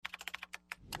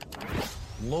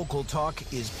Local talk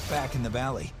is back in the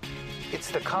Valley. It's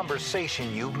the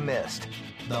conversation you've missed.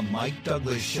 The Mike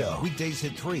Douglas Show. Weekdays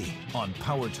at 3 on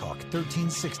Power Talk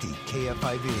 1360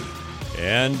 KFIV.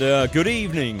 And good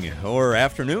evening, or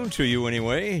afternoon to you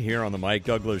anyway, here on the Mike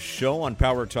Douglas Show on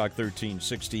Power Talk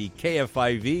 1360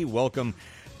 KFIV. Welcome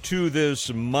to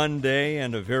this Monday,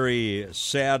 and a very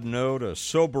sad note, a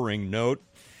sobering note,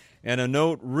 and a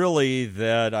note really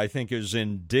that I think is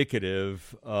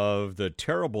indicative of the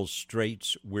terrible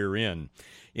straits we're in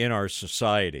our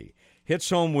society. Hits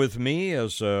home with me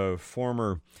as a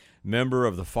former member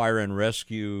of the Fire and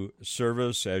Rescue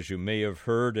Service. As you may have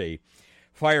heard, a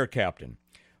fire captain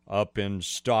up in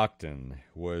Stockton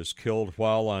was killed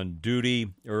while on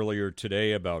duty earlier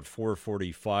today about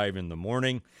 4:45 in the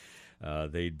morning.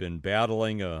 They'd been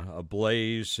battling a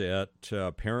blaze at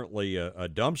apparently a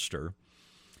dumpster.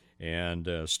 And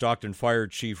Stockton Fire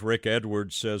Chief Rick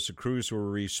Edwards says the crews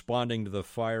were responding to the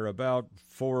fire about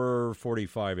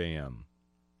 4:45 a.m.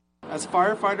 As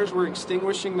firefighters were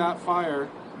extinguishing that fire,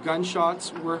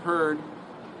 gunshots were heard,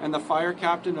 and the fire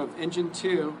captain of Engine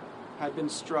 2 had been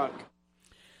struck.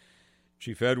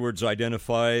 Chief Edwards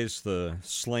identifies the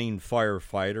slain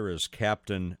firefighter as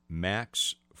Captain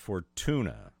Max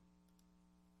Fortuna.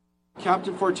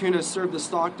 Captain Fortuna served the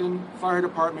Stockton Fire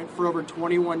Department for over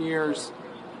 21 years.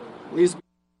 Leaves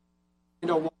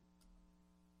a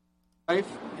wife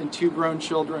and 2 grown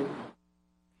children.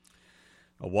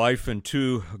 A wife and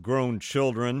 2 grown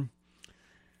children.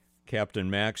 Captain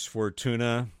Max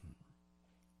Fortuna,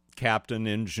 Captain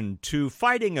Engine 2,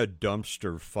 fighting a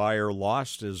dumpster fire,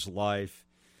 lost his life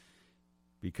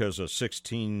because a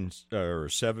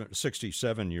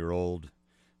 67-year-old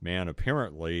man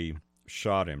apparently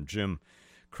shot him. Jim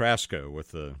Kraska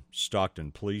with the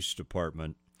Stockton Police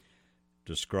Department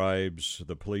describes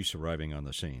the police arriving on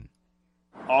the scene.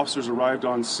 Officers arrived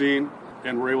on scene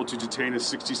and were able to detain a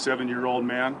 67-year-old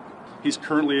man. He's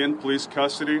currently in police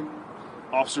custody.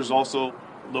 Officers also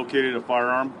located a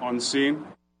firearm on the scene.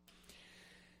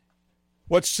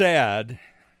 What's sad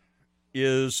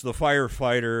is the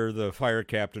firefighter, the fire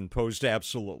captain, posed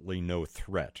absolutely no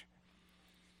threat.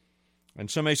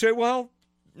 And some may say, well,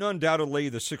 undoubtedly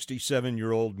the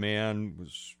 67-year-old man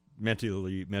was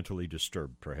mentally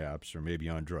disturbed, perhaps, or maybe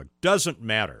on drugs. Doesn't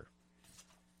matter.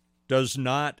 Does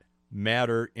not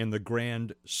matter in the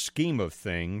grand scheme of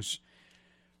things.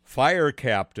 Fire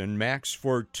Captain Max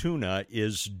Fortuna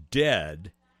is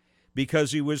dead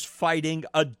because he was fighting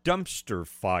a dumpster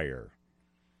fire,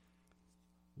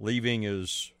 leaving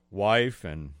his wife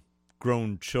and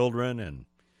grown children and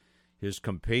his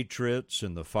compatriots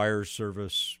in the fire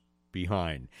service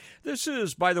behind. This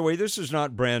is, by the way, this is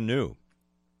not brand new.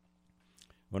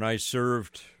 When I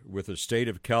served with the state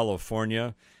of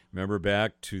California, remember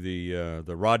back to the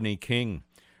Rodney King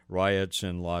riots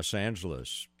in Los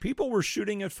Angeles, people were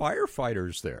shooting at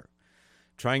firefighters there,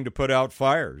 trying to put out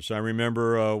fires. I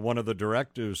remember one of the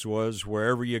directives was,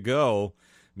 wherever you go,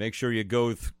 make sure you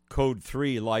go code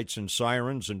 3, lights and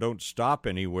sirens, and don't stop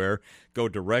anywhere. Go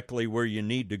directly where you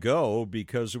need to go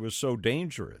because it was so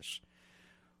dangerous.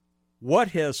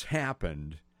 What has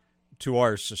happened to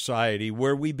our society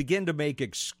where we begin to make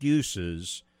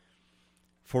excuses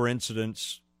for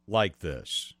incidents like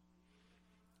this?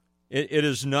 It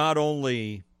is not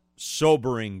only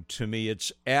sobering to me,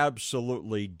 it's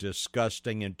absolutely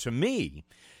disgusting. And to me,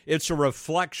 it's a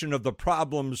reflection of the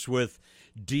problems with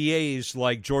DAs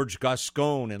like George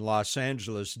Gascon in Los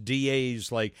Angeles,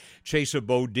 DAs like Chesa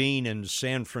Boudin in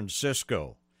San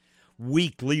Francisco,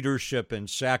 weak leadership in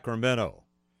Sacramento.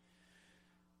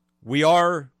 We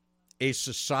are a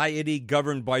society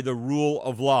governed by the rule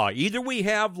of law. Either we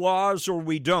have laws or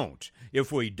we don't.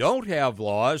 If we don't have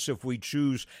laws, if we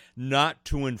choose not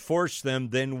to enforce them,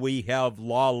 then we have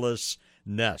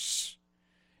lawlessness,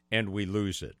 and we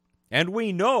lose it. And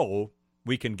we know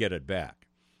we can get it back.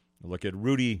 Look at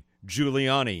Rudy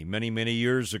Giuliani many, many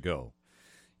years ago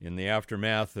in the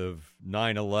aftermath of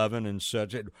 9/11 and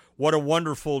such. What a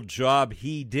wonderful job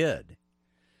he did,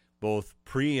 both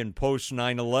pre and post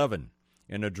 9/11.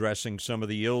 In addressing some of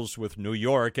the ills with New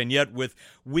York. And yet with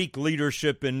weak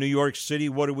leadership in New York City,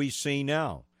 what do we see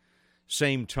now?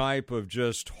 Same type of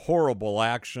just horrible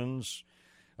actions.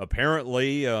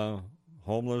 Apparently, a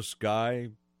homeless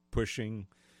guy pushing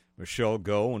Michelle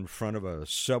Go in front of a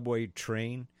subway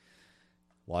train.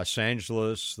 Los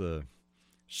Angeles, the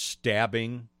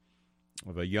stabbing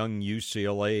of a young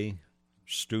UCLA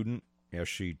student as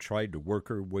she tried to work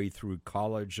her way through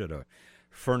college at a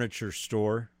furniture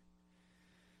store.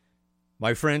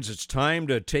 My friends, it's time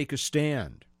to take a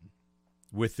stand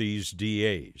with these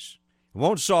DAs. It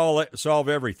won't solve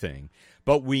everything,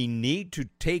 but we need to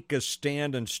take a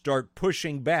stand and start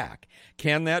pushing back.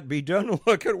 Can that be done?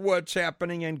 Look at what's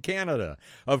happening in Canada.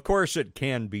 Of course it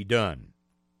can be done.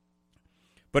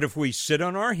 But if we sit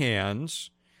on our hands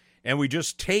and we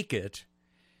just take it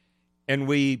and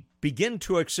we begin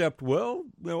to accept, well,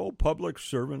 public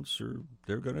servants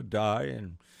they're going to die,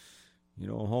 and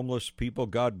homeless people,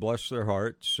 God bless their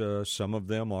hearts. Some of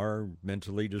them are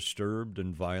mentally disturbed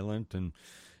and violent, and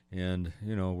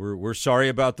we're sorry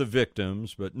about the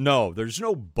victims, but no, there's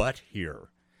no but here.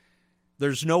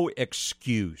 There's no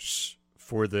excuse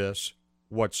for this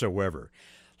whatsoever.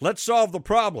 Let's solve the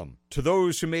problem. To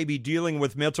those who may be dealing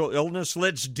with mental illness,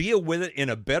 let's deal with it in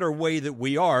a better way that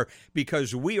we are,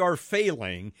 because we are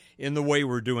failing in the way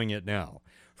we're doing it now.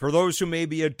 For those who may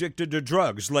be addicted to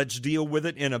drugs, let's deal with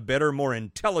it in a better, more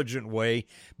intelligent way,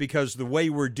 because the way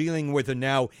we're dealing with it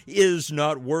now is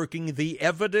not working. The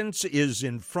evidence is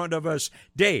in front of us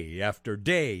day after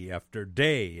day after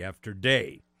day after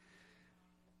day.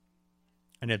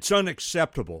 And it's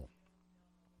unacceptable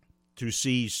to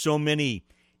see so many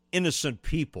innocent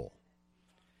people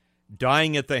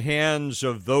dying at the hands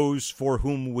of those for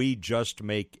whom we just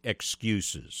make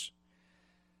excuses.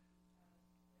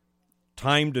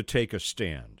 Time to take a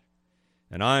stand.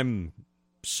 And I'm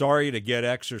sorry to get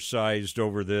exercised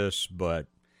over this, but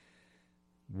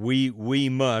we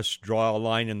must draw a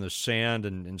line in the sand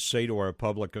and say to our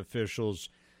public officials,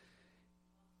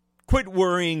 quit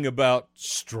worrying about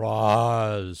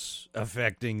straws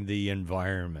affecting the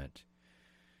environment.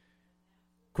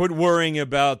 Quit worrying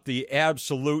about the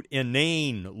absolute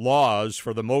inane laws,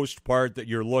 for the most part, that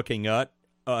you're looking at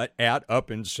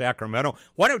up in Sacramento.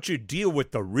 Why don't you deal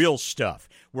with the real stuff,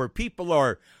 where people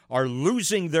are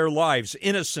losing their lives,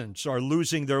 innocents are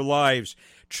losing their lives,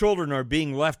 children are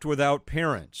being left without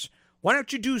parents? Why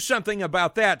don't you do something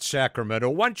about that, Sacramento?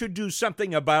 Why don't you do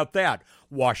something about that,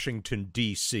 Washington,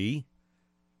 D.C.?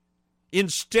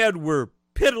 Instead, we're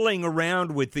piddling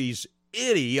around with these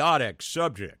idiotic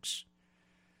subjects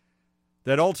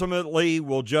that ultimately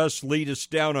will just lead us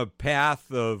down a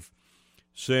path of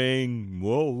saying,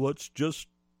 well, let's just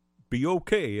be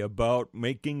okay about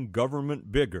making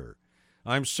government bigger.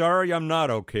 I'm sorry, I'm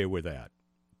not okay with that.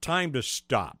 Time to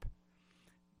stop.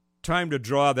 Time to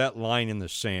draw that line in the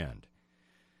sand.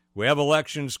 We have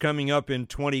elections coming up in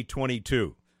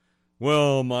 2022.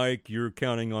 Well, Mike, you're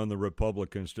counting on the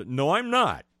Republicans to... No, I'm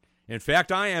not. In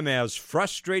fact, I am as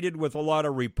frustrated with a lot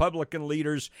of Republican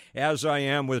leaders as I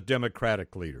am with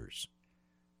Democratic leaders.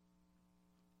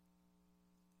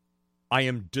 I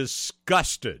am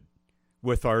disgusted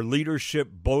with our leadership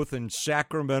both in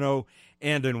Sacramento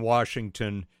and in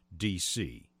Washington,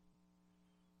 D.C.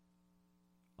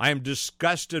 I am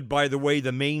disgusted by the way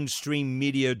the mainstream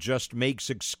media just makes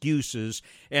excuses,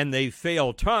 and they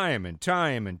fail time and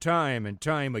time and time and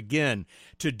time again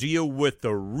to deal with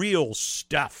the real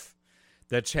stuff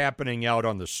that's happening out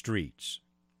on the streets.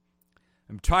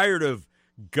 I'm tired of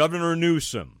Governor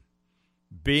Newsom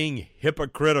being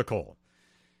hypocritical.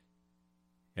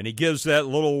 And he gives that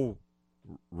little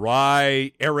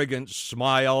wry, arrogant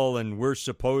smile, and we're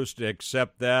supposed to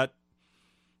accept that?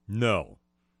 No.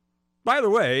 By the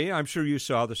way, I'm sure you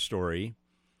saw the story.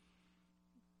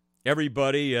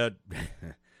 Everybody at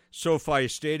SoFi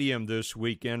Stadium this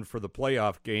weekend for the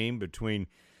playoff game between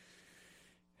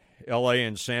L.A.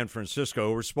 and San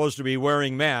Francisco were supposed to be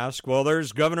wearing masks. Well,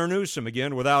 there's Governor Newsom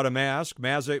again without a mask.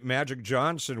 Magic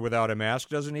Johnson without a mask.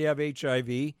 Doesn't he have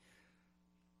HIV?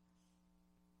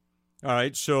 All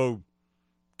right, so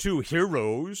two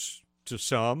heroes to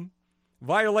some,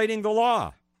 violating the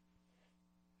law,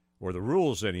 or the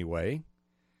rules anyway.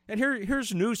 And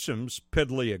here's Newsom's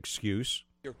piddly excuse.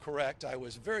 You're correct. I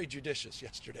was very judicious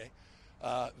yesterday,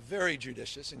 very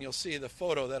judicious. And you'll see the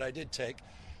photo that I did take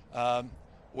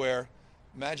where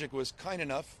Magic was kind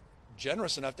enough,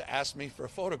 generous enough to ask me for a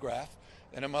photograph.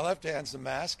 And in my left hand's the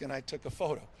mask, and I took a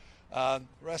photo. The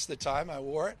rest of the time I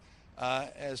wore it,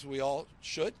 as we all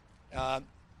should.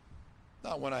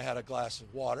 Not when I had a glass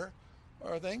of water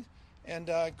or a thing, and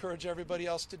I encourage everybody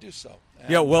else to do so.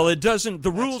 And, yeah, well, it doesn't,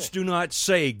 the rules do not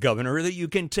say, Governor, that you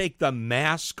can take the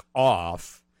mask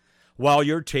off while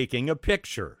you're taking a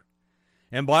picture.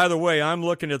 And by the way, I'm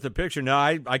looking at the picture now.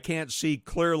 I can't see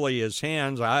clearly his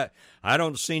hands. I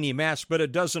don't see any mask, but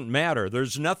it doesn't matter.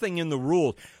 There's nothing in the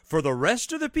rule. For the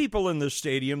rest of the people in the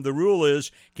stadium, the rule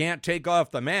is can't take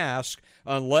off the mask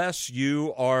unless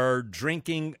you are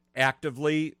drinking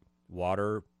actively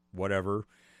water, whatever,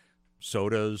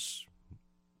 sodas,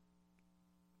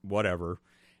 whatever,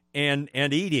 and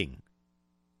eating.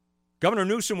 Governor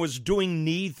Newsom was doing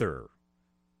neither.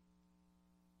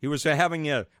 He was having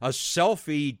a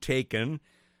selfie taken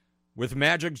with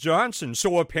Magic Johnson.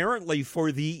 So apparently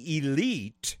for the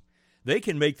elite, they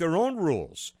can make their own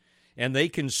rules. And they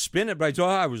can spin it by,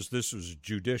 this was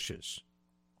judicious.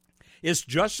 It's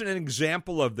just an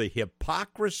example of the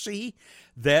hypocrisy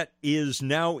that is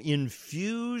now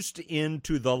infused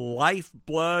into the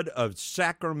lifeblood of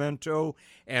Sacramento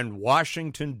and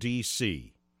Washington,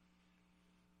 D.C.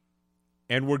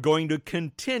 And we're going to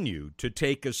continue to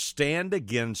take a stand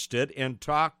against it and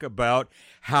talk about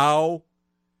how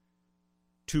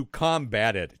to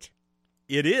combat it.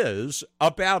 It is a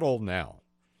battle now.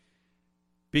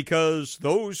 Because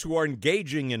those who are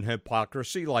engaging in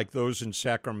hypocrisy, like those in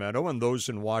Sacramento and those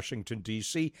in Washington,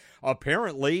 D.C.,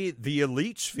 apparently the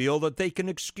elites feel that they can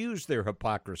excuse their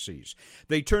hypocrisies.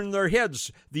 They turn their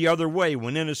heads the other way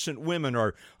when innocent women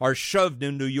are shoved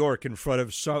in New York in front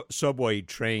of subway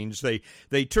trains. They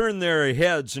turn their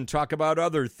heads and talk about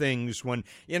other things when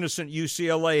innocent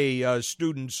UCLA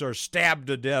students are stabbed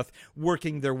to death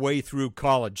working their way through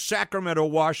college. Sacramento,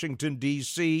 Washington,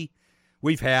 D.C.,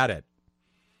 we've had it.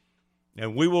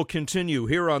 And we will continue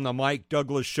here on the Mike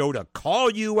Douglas Show to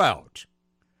call you out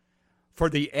for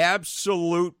the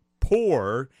absolute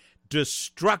poor,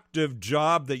 destructive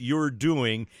job that you're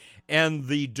doing and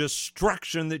the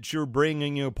destruction that you're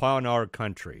bringing upon our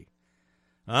country.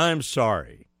 I'm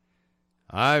sorry.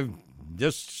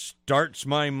 This starts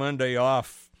my Monday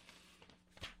off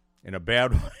in a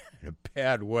bad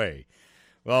way.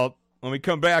 Well, when we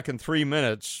come back in 3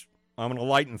 minutes, I'm going to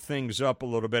lighten things up a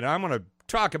little bit. I'm going to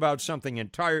talk about something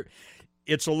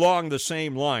it's along the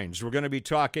same lines. We're going to be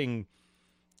talking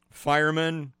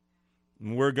firemen.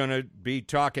 We're going to be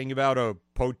talking about a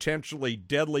potentially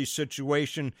deadly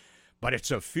situation, but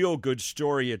it's a feel-good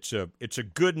story. It's a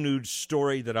good news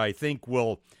story that I think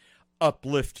will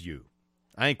uplift you.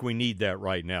 I think we need that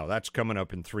right now. That's coming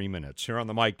up in 3 minutes here on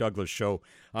the Mike Douglas Show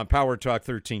on Power Talk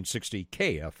 1360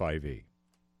 KFIV.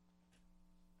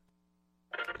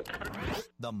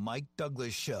 The Mike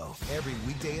Douglas Show, every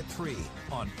weekday at 3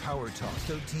 on Power Talk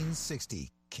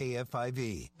 1360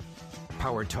 KFIV.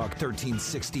 Power Talk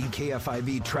 1360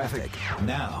 KFIV traffic.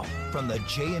 Now, from the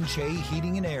J&J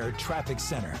Heating and Air Traffic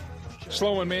Center.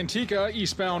 Slow in Manteca,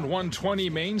 eastbound 120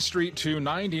 Main Street to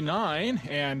 99,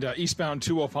 and eastbound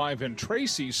 205 in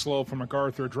Tracy, slow from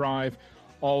MacArthur Drive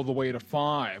all the way to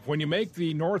 5. When you make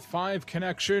the North 5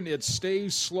 connection, it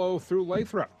stays slow through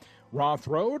Lathrop. Roth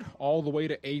Road, all the way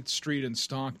to 8th Street in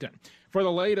Stockton. For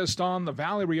the latest on the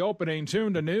Valley reopening,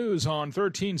 tune to news on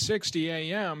 1360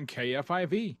 AM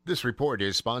KFIV. This report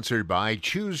is sponsored by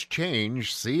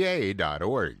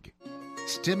ChooseChangeCA.org.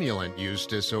 Stimulant use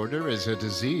disorder is a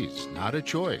disease, not a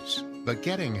choice. But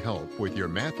getting help with your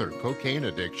meth or cocaine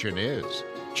addiction is.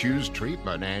 Choose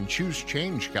Treatment and Choose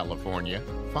Change California.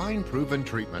 Find proven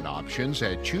treatment options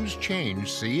at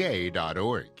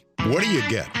ChooseChangeCA.org. What do you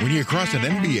get when you cross an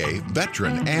MBA,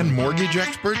 veteran, and mortgage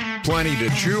expert? Plenty to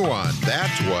chew on.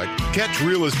 That's what. Catch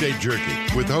Real Estate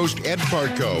Jerky with host Ed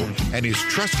Parco and his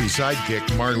trusty sidekick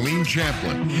Marlene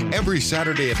Champlin every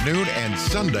Saturday at noon and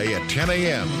Sunday at 10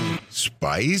 a.m.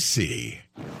 Spicy.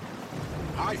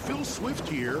 Hi, Phil Swift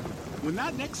here. When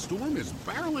that next storm is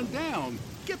barreling down,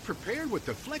 get prepared with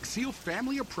the Flex Seal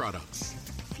family of products.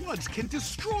 Floods can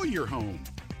destroy your home.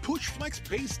 Push Flex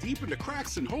Paste deep into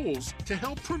cracks and holes to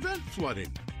help prevent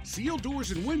flooding. Seal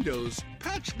doors and windows,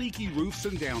 patch leaky roofs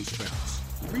and downspouts.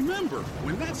 Remember,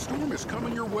 when that storm is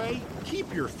coming your way,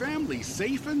 keep your family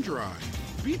safe and dry.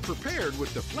 Be prepared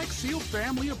with the Flex Seal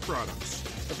family of products.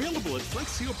 Available at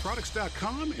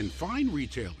FlexSealProducts.com and fine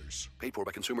retailers. Paid for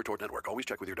by Consumer Tort Network. Always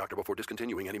check with your doctor before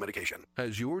discontinuing any medication.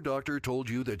 Has your doctor told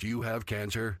you that you have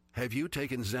cancer? Have you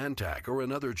taken Zantac or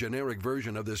another generic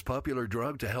version of this popular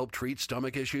drug to help treat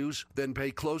stomach issues? Then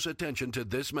pay close attention to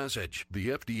this message. The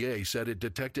FDA said it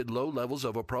detected low levels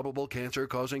of a probable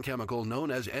cancer-causing chemical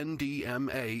known as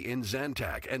NDMA in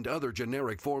Zantac and other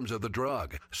generic forms of the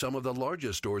drug. Some of the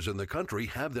largest stores in the country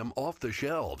have them off the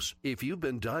shelves. If you've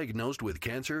been diagnosed with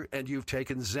cancer and you've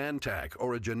taken Zantac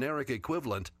or a generic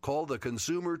equivalent, call the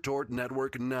Consumer Tort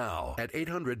Network now at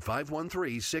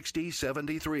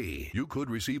 800-513-6073. You could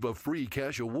receive a free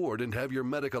cash award and have your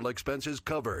medical expenses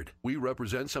covered. We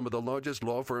represent some of the largest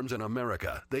law firms in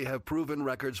America. They have proven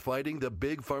records fighting the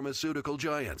big pharmaceutical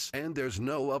giants, and there's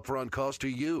no upfront cost to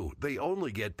you. They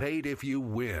only get paid if you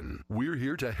win. We're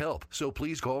here to help, so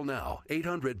please call now.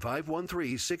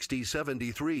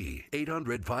 800-513-6073.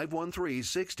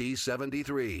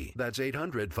 800-513-6073. That's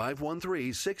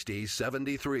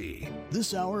 800-513-6073.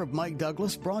 This hour of Mike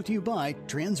Douglas brought to you by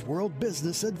Trans World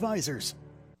Business Advisors.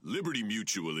 Liberty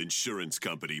Mutual Insurance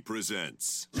Company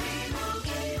presents.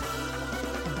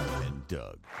 And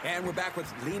Doug. And we're back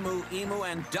with Limu, Emu,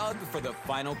 and Doug for the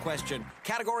final question.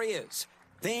 Category is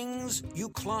things you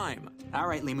climb. All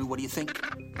right, Limu, what do you think?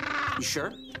 You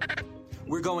sure?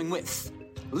 We're going with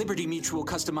Liberty Mutual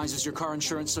customizes your car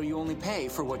insurance so you only pay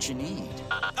for what you need.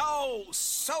 Oh,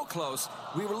 so close.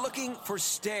 We were looking for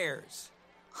stairs.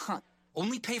 Huh.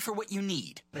 Only pay for what you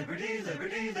need. Liberty,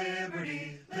 liberty,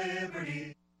 liberty,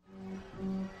 liberty.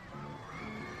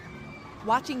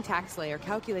 Watching TaxSlayer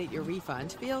calculate your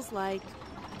refund feels like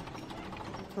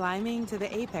climbing to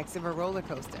the apex of a roller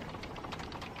coaster.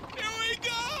 Here we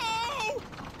go!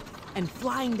 And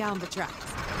flying down the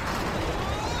tracks.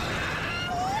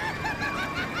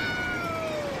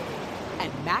 At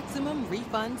maximum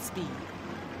refund speed.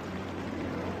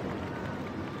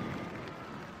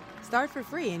 Start for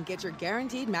free and get your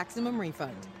guaranteed maximum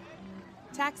refund.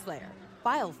 TaxSlayer.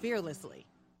 File fearlessly.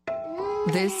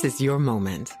 This is your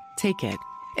moment. Take it.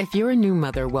 If you're a new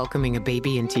mother welcoming a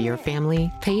baby into your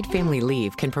family, paid family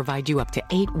leave can provide you up to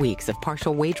 8 weeks of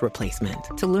partial wage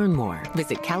replacement. To learn more,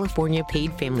 visit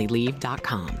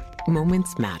CaliforniaPaidFamilyLeave.com.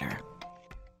 Moments matter.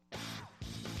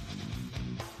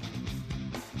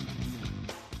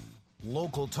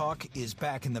 Local Talk is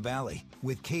back in the Valley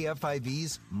with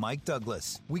KFIV's Mike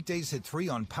Douglas. Weekdays at 3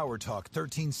 on Power Talk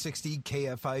 1360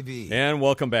 KFIV. And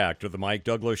welcome back to the Mike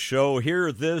Douglas Show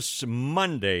here this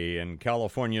Monday in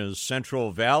California's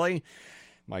Central Valley.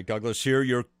 Mike Douglas here,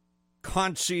 your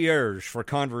concierge for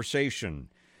conversation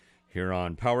here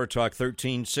on Power Talk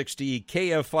 1360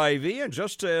 KFIV. And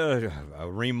just a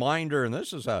reminder, and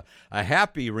this is a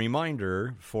happy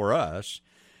reminder for us,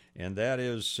 and that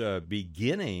is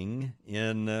beginning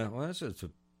in,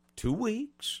 2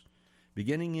 weeks?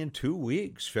 Beginning in 2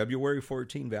 weeks, February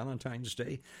 14, Valentine's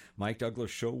Day, Mike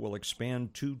Douglas Show will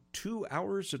expand to 2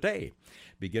 hours a day.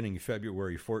 Beginning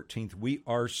February 14th, we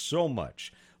are so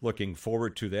much looking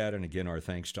forward to that. And again, our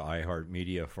thanks to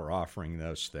iHeartMedia for offering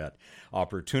us that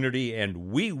opportunity.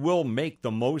 And we will make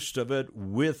the most of it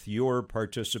with your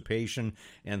participation.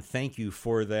 And thank you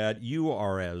for that. You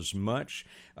are as much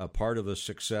a part of the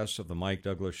success of the Mike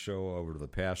Douglas Show over the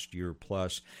past year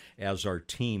plus as our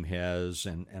team has.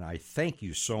 And I thank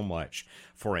you so much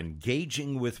for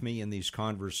engaging with me in these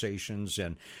conversations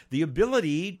and the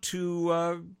ability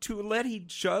to let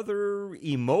each other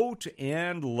emote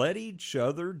and let each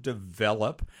other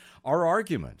develop our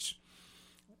arguments.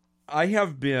 I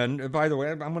have been, by the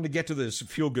way, I'm going to get to this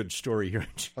feel-good story here in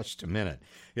just a minute.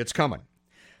 It's coming.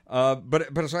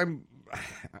 But as I'm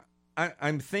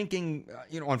thinking,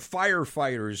 on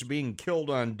firefighters being killed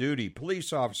on duty,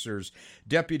 police officers,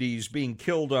 deputies being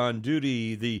killed on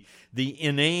duty, the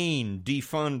inane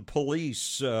defund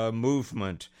police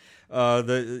movement,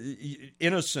 the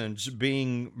innocents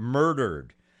being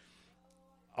murdered.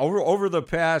 Over the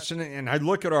past, and I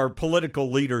look at our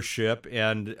political leadership,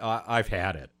 and I've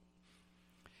had it.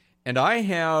 And I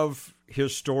have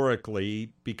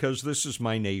historically, because this is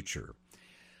my nature,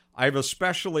 I've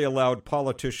especially allowed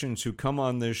politicians who come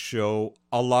on this show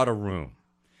a lot of room.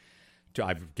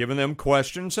 I've given them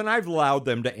questions, and I've allowed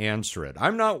them to answer it.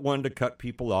 I'm not one to cut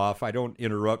people off. I don't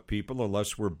interrupt people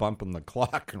unless we're bumping the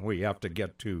clock and we have to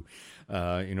get to,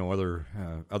 other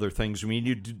things we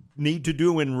need to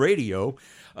do in radio.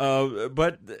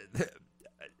 But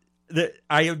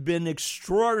I have been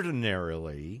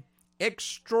extraordinarily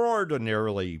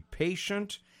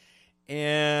patient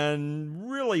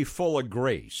and really full of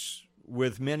grace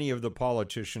with many of the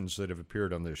politicians that have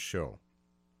appeared on this show.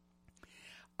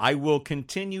 I will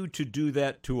continue to do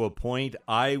that to a point.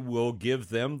 I will give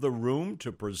them the room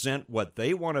to present what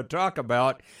they want to talk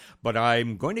about, but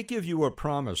I'm going to give you a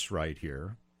promise right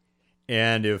here.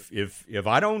 And if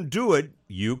I don't do it,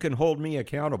 you can hold me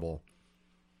accountable.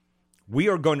 We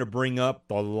are going to bring up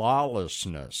the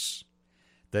lawlessness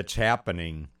that's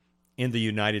happening in the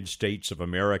United States of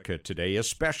America today,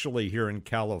 especially here in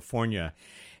California.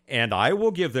 And I will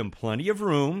give them plenty of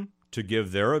room to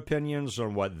give their opinions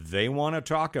on what they want to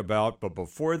talk about. But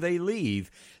before they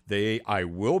leave, I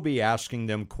will be asking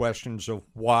them questions of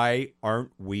why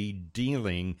aren't we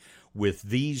dealing with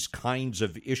these kinds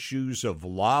of issues of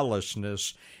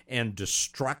lawlessness and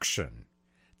destruction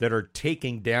that are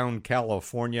taking down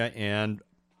California and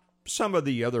some of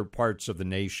the other parts of the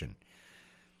nation.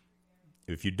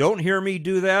 If you don't hear me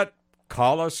do that,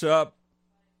 call us up.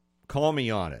 Call me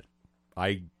on it.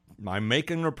 I'm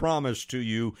making a promise to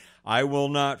you. I will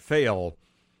not fail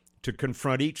to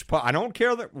confront each. I don't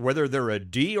care whether they're a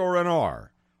D or an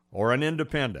R or an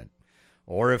independent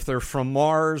or if they're from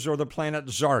Mars or the planet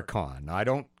Zarkon. I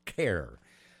don't care.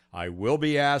 I will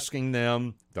be asking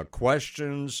them the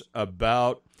questions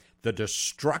about the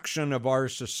destruction of our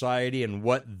society and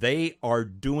what they are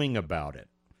doing about it.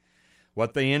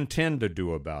 what they intend to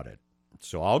do about it.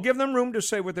 So I'll give them room to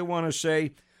say what they want to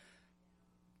say,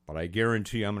 but I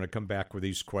guarantee you I'm going to come back with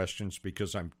these questions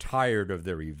because I'm tired of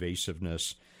their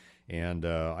evasiveness, and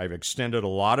I've extended a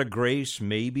lot of grace,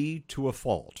 maybe to a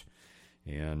fault.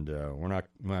 And we're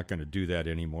not going to do that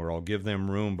anymore. I'll give them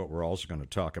room, but we're also going to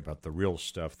talk about the real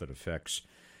stuff that affects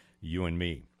you and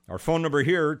me. Our phone number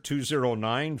here,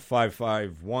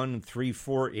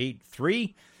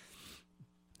 209-551-3483.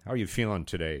 How are you feeling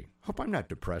today? Hope I'm not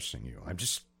depressing you. I'm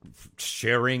just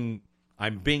sharing.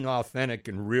 I'm being authentic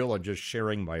and real and just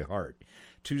sharing my heart.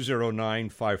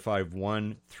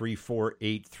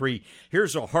 209-551-3483.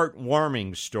 Here's a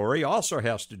heartwarming story. Also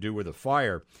has to do with a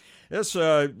fire. This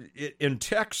in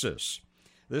Texas.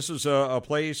 This is a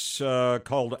place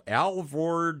called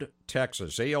Alvord,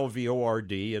 Texas.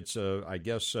 Alvord. It's I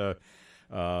guess a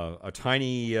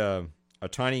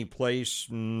tiny place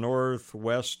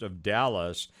northwest of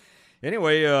Dallas.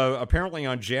 Anyway, apparently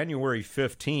on January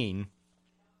 15,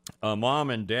 mom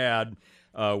and dad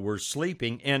were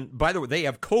sleeping, and by the way, they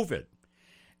have COVID.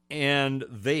 And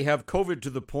they have COVID to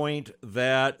the point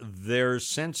that their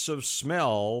sense of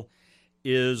smell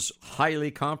is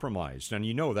highly compromised. And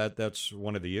you know that's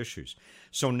one of the issues.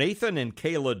 So Nathan and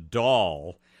Kayla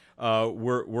Dahl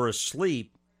were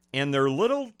asleep, and their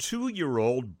little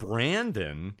 2-year-old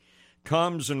Brandon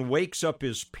comes and wakes up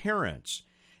his parents.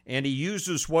 And he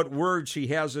uses what words he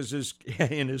has as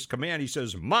in his command. He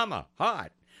says, "Mama,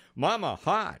 hot. Mama,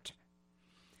 hot."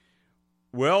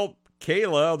 Well,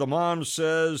 Kayla, the mom,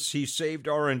 says he saved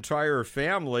our entire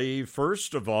family.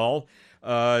 First of all,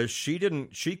 she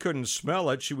couldn't smell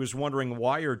it. She was wondering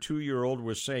why her 2-year-old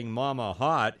was saying "Mama,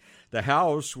 hot." The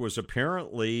house was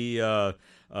apparently, or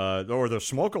the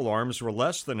smoke alarms were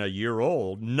less than a year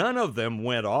old. None of them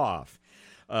went off.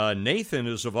 Nathan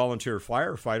is a volunteer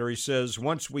firefighter. He says,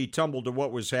 once we tumbled to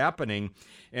what was happening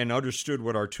and understood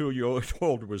what our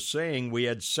 2-year-old was saying, we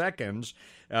had seconds.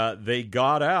 They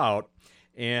got out,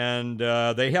 and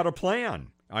they had a plan.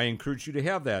 I encourage you to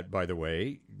have that, by the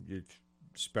way,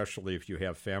 especially if you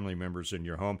have family members in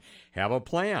your home. Have a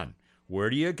plan. Where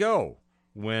do you go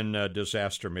when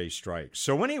disaster may strike?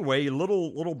 So anyway,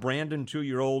 little Brandon,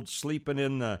 2-year-old, sleeping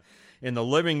in the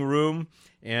living room,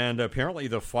 and apparently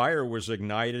the fire was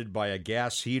ignited by a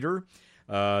gas heater.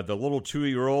 The little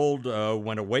 2-year-old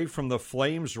went away from the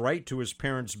flames right to his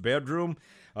parents' bedroom.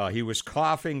 He was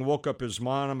coughing, woke up his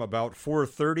mom about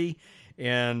 4:30,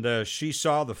 and she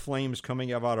saw the flames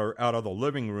coming out of the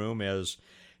living room as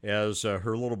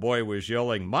her little boy was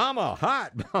yelling, "Mama,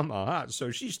 hot, Mama, hot." So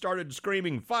she started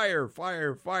screaming, "Fire,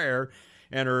 fire, fire."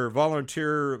 And her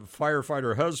volunteer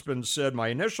firefighter husband said, "My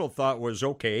initial thought was,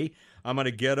 okay, I'm going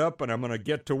to get up and I'm going to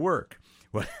get to work."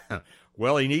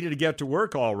 Well, he needed to get to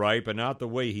work all right, but not the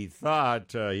way he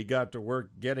thought. He got to work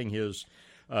getting his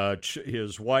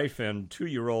wife and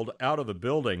 2-year-old out of the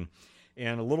building.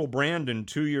 And little Brandon,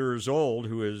 2 years old,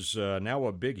 who is now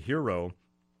a big hero,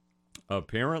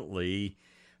 apparently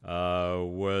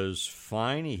was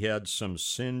fine. He had some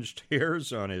singed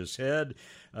hairs on his head.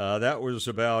 That was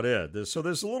about it. So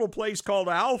this little place called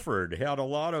Alvord had a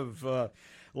lot of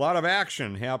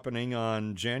action happening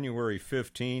on January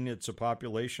 15. It's a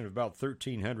population of about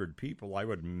 1,300 people. I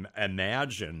would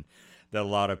imagine that a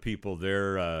lot of people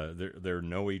there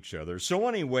know each other. So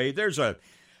anyway, there's a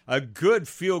good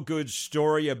feel-good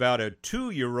story about a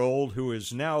 2-year-old who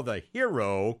is now the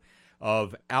hero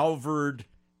of Alvord,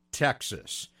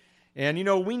 Texas. And, you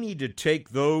know, we need to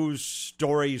take those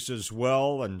stories as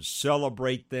well and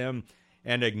celebrate them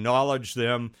and acknowledge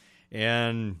them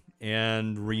and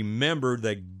remember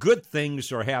that good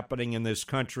things are happening in this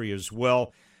country as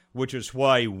well, which is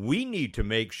why we need to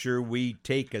make sure we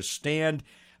take a stand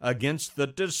against the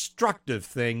destructive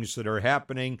things that are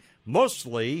happening,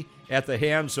 mostly at the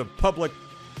hands of public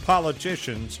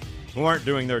politicians who aren't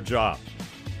doing their job.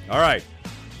 All right,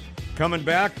 coming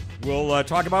back, we'll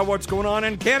talk about what's going on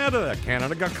in Canada.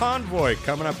 Canada Convoy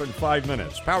coming up in 5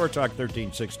 minutes. Power Talk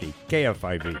 1360,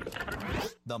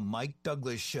 KFIV. The Mike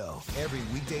Douglas Show, every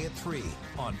weekday at 3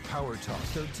 on Power Talk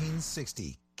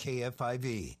 1360,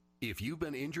 KFIV. If you've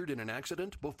been injured in an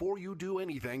accident, before you do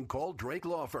anything, call Drake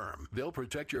Law Firm. They'll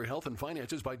protect your health and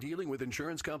finances by dealing with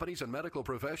insurance companies and medical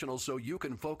professionals so you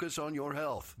can focus on your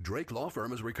health. Drake Law Firm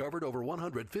has recovered over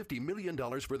 $150 million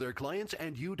for their clients,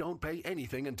 and you don't pay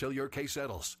anything until your case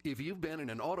settles. If you've been in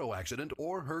an auto accident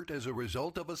or hurt as a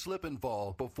result of a slip and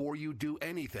fall, before you do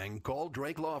anything, call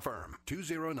Drake Law Firm.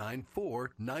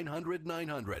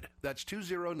 209-4-900-900. That's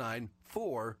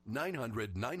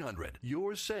 209-4-900-900.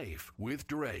 You're safe with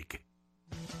Drake.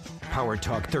 Power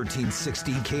Talk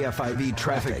 1360 KFIV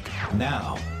traffic.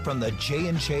 Now, from the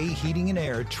J&J Heating and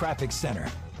Air Traffic Center.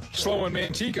 Slow in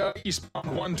Manteca, eastbound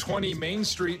 120 Main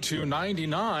Street to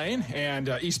 99, and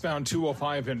eastbound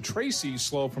 205 in Tracy,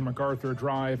 slow from MacArthur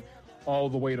Drive all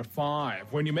the way to 5.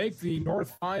 When you make the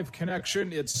North 5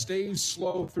 connection, it stays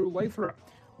slow through Lathrop.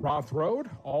 Roth Road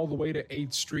all the way to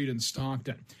 8th Street in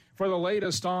Stockton. For the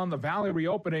latest on the Valley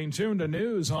reopening, tune to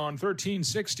news on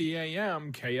 1360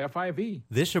 AM KFIV.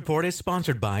 This report is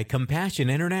sponsored by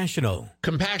Compassion International.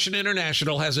 Compassion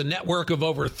International has a network of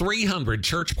over 300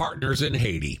 church partners in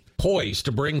Haiti, poised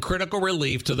to bring critical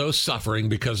relief to those suffering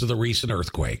because of the recent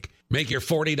earthquake. Make your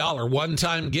 $40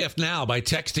 one-time gift now by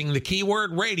texting the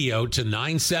keyword radio to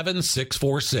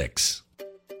 97646.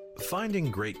 Finding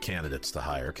great candidates to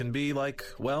hire can be like,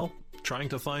 well, trying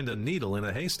to find a needle in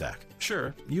a haystack.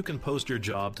 Sure, you can post your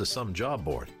job to some job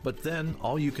board, but then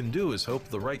all you can do is hope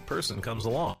the right person comes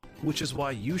along, which is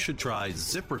why you should try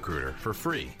ZipRecruiter for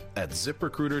free at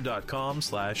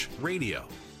ZipRecruiter.com/radio.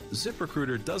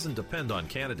 ZipRecruiter doesn't depend on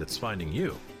candidates finding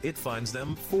you. It finds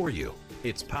them for you.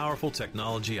 Its powerful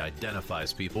technology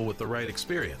identifies people with the right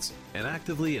experience and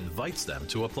actively invites them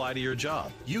to apply to your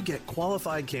job. You get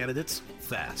qualified candidates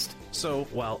fast. So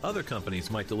while other companies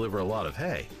might deliver a lot of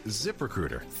hay,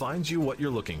 ZipRecruiter finds you what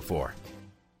you're looking for.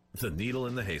 The needle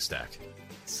in the haystack.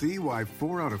 See why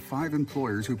 4 out of 5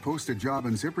 employers who post a job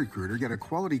in ZipRecruiter get a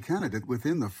quality candidate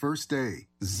within the first day.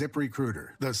 ZipRecruiter,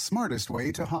 the smartest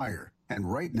way to hire. And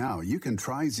right now, you can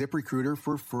try ZipRecruiter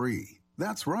for free.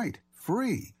 That's right,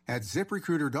 free at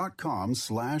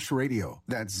ZipRecruiter.com/radio.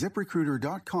 That's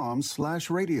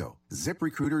ZipRecruiter.com/radio.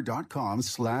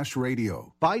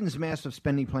 ZipRecruiter.com/radio. Biden's massive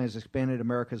spending plan has expanded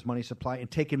America's money supply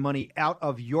and taken money out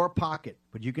of your pocket.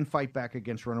 But you can fight back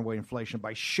against runaway inflation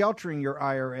by sheltering your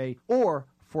IRA or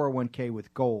 401k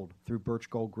with gold through Birch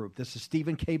Gold Group. This is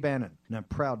Stephen K. Bannon, and I'm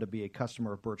proud to be a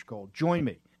customer of Birch Gold. Join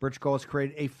me. Birch Gold has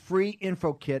created a free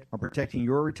info kit on protecting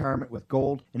your retirement with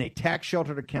gold in a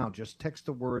tax-sheltered account. Just text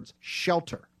the words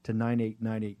SHELTER to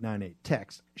 989898.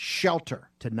 Text SHELTER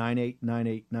to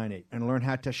 989898 and learn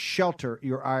how to shelter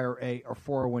your IRA or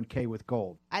 401k with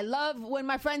gold. I love when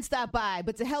my friends stop by,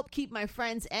 but to help keep my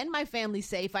friends and my family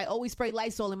safe, I always spray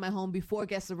Lysol in my home before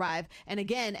guests arrive and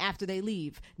again after they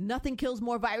leave. Nothing kills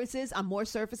more viruses on more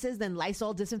surfaces than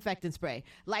Lysol disinfectant spray.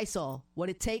 Lysol, what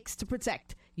it takes to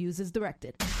protect. Use as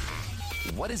directed.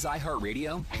 What is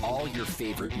iHeartRadio? All your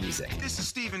favorite music. This is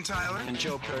Steven Tyler. And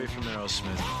Joe Perry from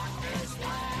Aerosmith.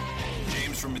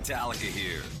 James from Metallica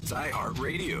here. It's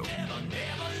iHeartRadio.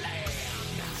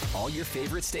 All your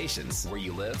favorite stations, where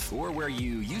you live or where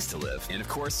you used to live. And of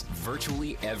course,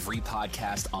 virtually every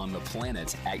podcast on the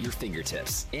planet at your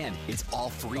fingertips. And it's all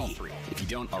free. If you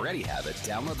don't already have it,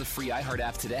 download the free iHeart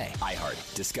app today.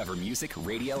 iHeart. Discover music,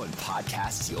 radio, and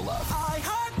podcasts you'll love.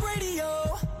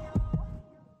 iHeartRadio.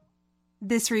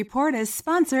 This report is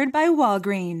sponsored by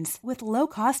Walgreens. With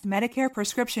low-cost Medicare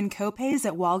prescription copays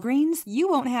at Walgreens, you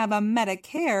won't have a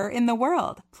Medicare in the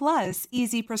world. Plus,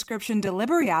 easy prescription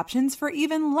delivery options for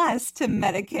even less to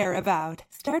Medicare about.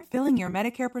 Start filling your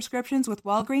Medicare prescriptions with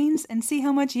Walgreens and see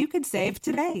how much you could save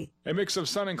today. A mix of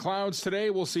sun and clouds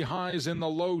today. We'll see highs in the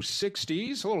low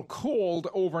 60s. A little cold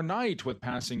overnight with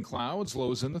passing clouds,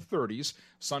 lows in the 30s.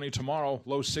 Sunny tomorrow,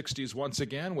 low 60s once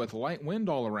again with light wind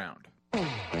all around.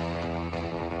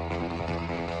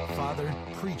 Father,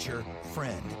 preacher,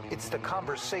 friend. It's the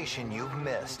conversation you've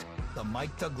missed. The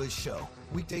Mike Douglas Show.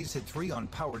 Weekdays at 3 on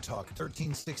Power Talk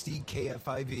 1360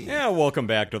 KFIV. Yeah, welcome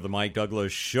back to the Mike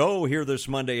Douglas Show here this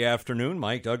Monday afternoon.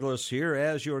 Mike Douglas here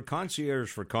as your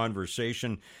concierge for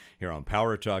conversation here on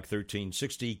Power Talk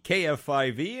 1360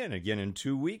 KFIV. And again, in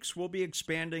 2 weeks, we'll be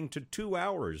expanding to 2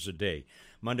 hours a day,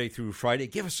 Monday through Friday.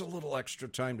 Give us a little extra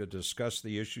time to discuss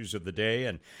the issues of the day,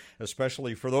 and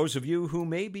especially for those of you who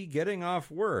may be getting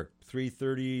off work,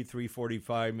 3:30,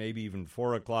 3:45, maybe even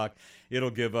 4 o'clock.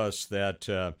 It'll give us that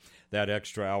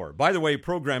extra hour. By the way,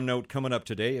 program note coming up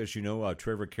today, as you know,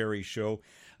 Trevor Carey's show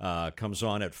comes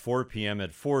on at 4 p.m.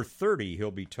 At 4:30, he'll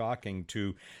be talking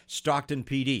to Stockton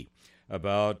PD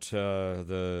about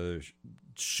the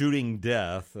shooting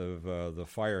death of the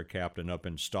fire captain up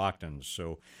in Stockton.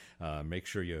 So make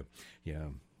sure you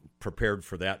prepared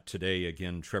for that today.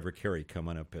 Again, Trevor Carey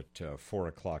coming up at 4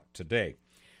 o'clock today.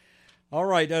 All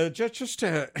right, just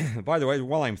by the way,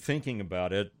 while I'm thinking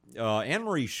about it, Anne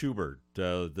Marie Schubert,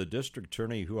 the district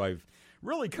attorney who I've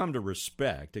really come to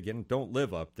respect, again, don't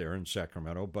live up there in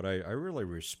Sacramento, but I really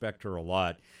respect her a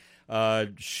lot.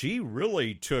 She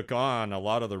really took on a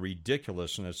lot of the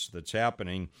ridiculousness that's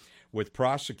happening with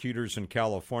prosecutors in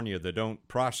California that don't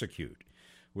prosecute,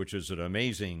 which is an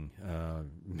amazing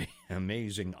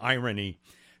irony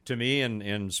to me,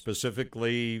 and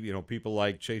specifically, people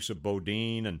like Chesa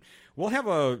Bodine. And we'll have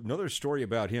another story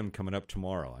about him coming up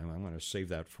tomorrow. I'm going to save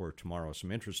that for tomorrow.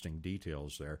 Some interesting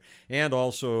details there. And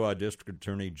also District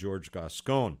Attorney George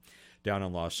Gascon down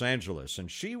in Los Angeles. And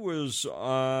she was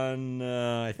on,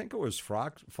 I think it was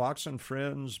Fox and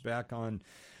Friends back on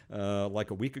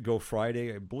like a week ago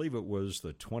Friday. I believe it was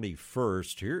the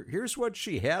 21st. Here's what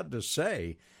she had to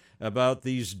say about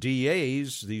these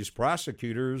DAs, these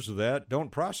prosecutors that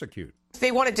don't prosecute.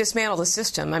 They want to dismantle the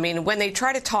system. I mean, when they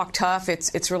try to talk tough,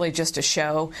 it's really just a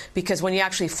show, because when you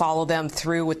actually follow them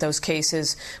through with those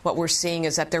cases, what we're seeing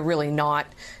is that they're really not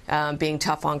being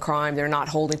tough on crime. They're not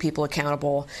holding people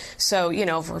accountable. So,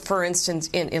 for instance,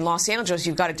 in Los Angeles,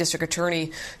 you've got a district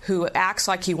attorney who acts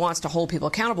like he wants to hold people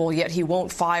accountable, yet he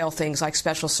won't file things like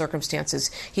special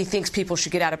circumstances. He thinks people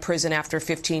should get out of prison after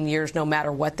 15 years, no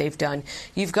matter what they've done.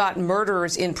 You've got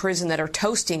murderers in prison that are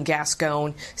toasting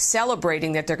Gascon,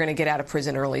 celebrating that they're going to get out of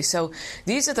prison early. So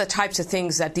these are the types of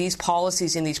things that these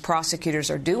policies and these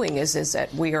prosecutors are doing, is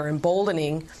that we are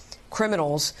emboldening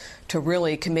criminals to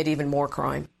really commit even more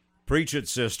crime. Preach it,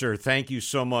 sister. Thank you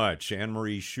so much.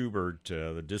 Anne-Marie Schubert,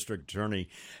 the district attorney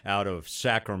out of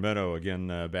Sacramento, again,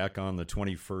 back on the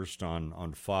 21st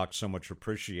on Fox. So much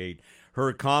appreciate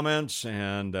her comments,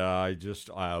 and I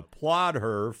applaud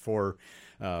her for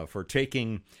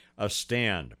taking a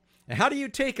stand. And how do you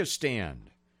take a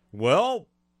stand? Well,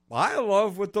 I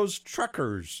love what those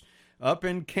truckers up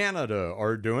in Canada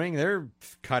are doing. They're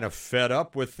kind of fed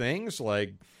up with things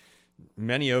like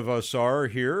many of us are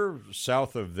here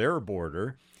south of their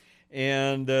border.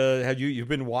 And have you've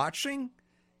been watching?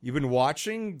 You've been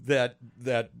watching that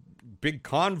big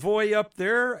convoy up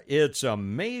there? It's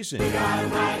amazing. We got a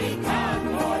mighty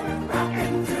convoy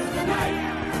rocking through the night.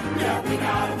 Yeah, we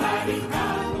got a mighty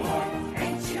convoy.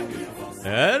 Ain't she a beautiful sight?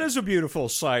 That is a beautiful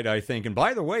sight, I think. And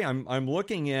by the way, I'm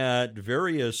looking at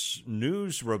various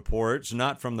news reports,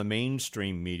 not from the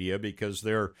mainstream media, because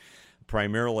they're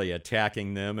primarily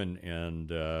attacking them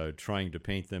and trying to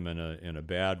paint them in a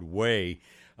bad way.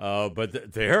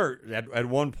 But there, at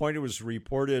one point, it was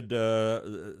reported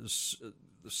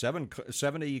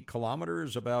 70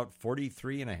 kilometers, about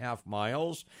 43 and a half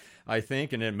miles, I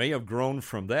think, and it may have grown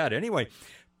from that. Anyway,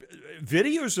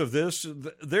 videos of this,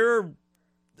 they're,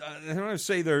 I want to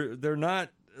say they're not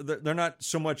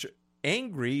so much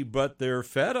angry, but they're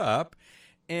fed up.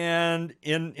 And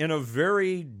in a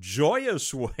very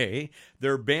joyous way,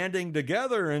 they're banding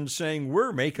together and saying,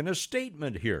 we're making a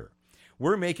statement here.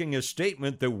 We're making a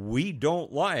statement that we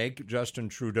don't like, Justin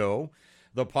Trudeau,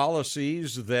 the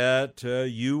policies that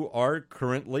you are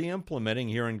currently implementing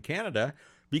here in Canada,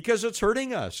 because it's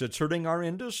hurting us. It's hurting our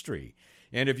industry.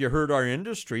 And if you hurt our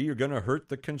industry, you're going to hurt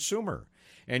the consumer.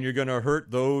 And you're going to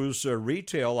hurt those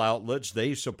retail outlets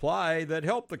they supply that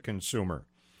help the consumer.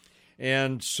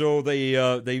 And so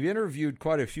they've interviewed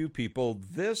quite a few people.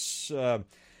 This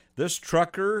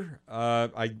trucker,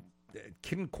 I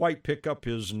couldn't quite pick up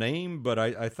his name, but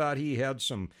I thought he had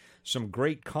some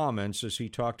great comments as he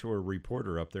talked to a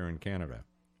reporter up there in Canada.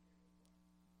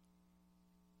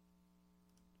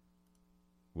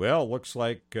 Well, looks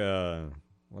like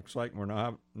we're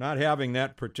not having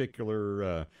that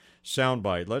particular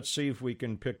soundbite. Let's see if we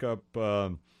can pick up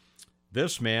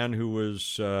this man who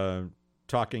was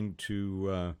talking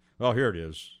to. Well, here it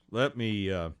is. Let me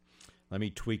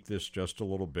tweak this just a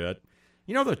little bit.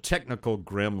 You know, the technical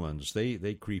gremlins,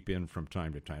 they creep in from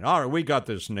time to time. All right, we got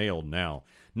this nailed now.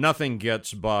 Nothing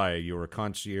gets by your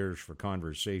concierge for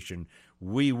conversation.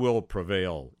 We will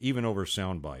prevail, even over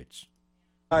sound bites.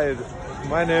 Hi,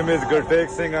 my name is Gurtek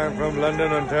Singh. I'm from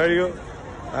London, Ontario,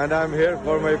 and I'm here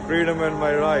for my freedom and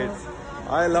my rights.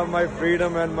 I love my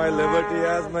freedom and my liberty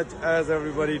as much as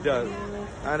everybody does.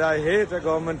 And I hate a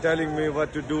government telling me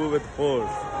what to do with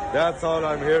force. That's all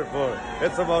I'm here for.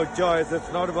 It's about choice.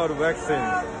 It's not about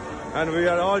vaccines. And we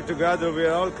are all together. We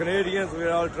are all Canadians. We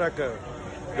are all truckers.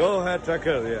 Go ahead,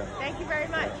 truckers. Yeah. Thank you very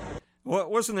much. Well,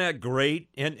 wasn't that great?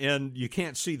 And you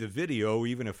can't see the video,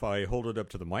 even if I hold it up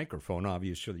to the microphone.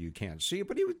 Obviously, you can't see it.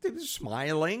 But he was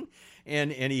smiling,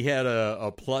 and he had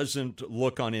a pleasant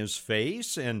look on his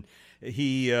face, and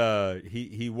he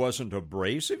wasn't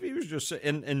abrasive. He was just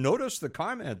and notice the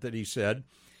comment that he said,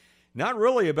 not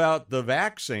really about the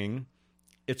vaccine,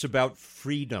 it's about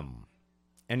freedom.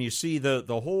 And you see the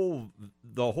whole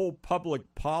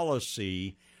public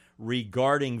policy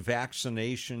regarding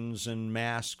vaccinations and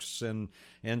masks and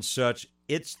such.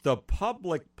 It's the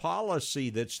public policy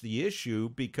that's the issue,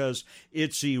 because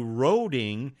it's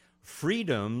eroding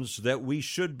freedoms that we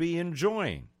should be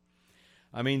enjoying.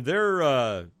 I mean,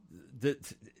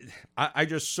 I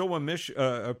just so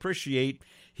appreciate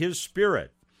his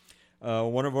spirit.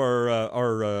 one of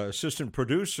our assistant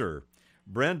producer,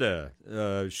 Brenda,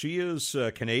 she is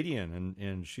Canadian,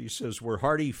 and she says, we're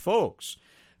hardy folks.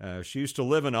 She used to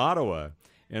live in Ottawa.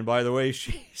 And by the way,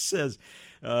 she says,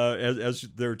 as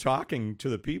they're talking to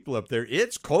the people up there,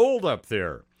 it's cold up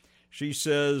there. She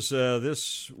says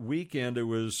this weekend it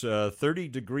was 30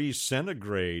 degrees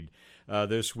centigrade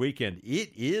this weekend.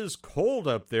 It is cold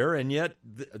up there, and yet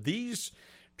these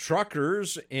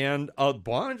truckers and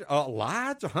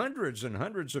hundreds and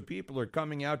hundreds of people are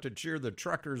coming out to cheer the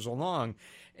truckers along,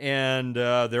 and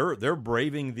they're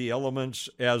braving the elements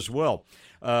as well.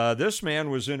 This man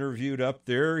was interviewed up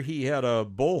there. He had a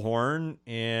bullhorn,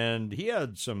 and he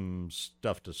had some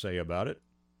stuff to say about it.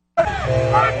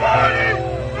 My body,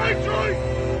 my choice!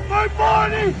 My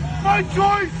body, my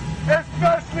choice!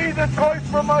 Especially the choice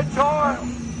for my child!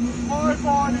 My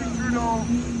body, Trudeau,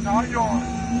 not yours.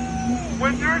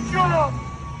 When your job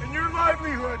and your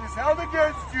livelihood is held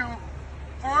against you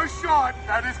for a shot,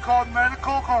 that is called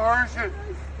medical coercion.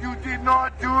 You did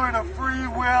not do it of free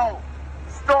will.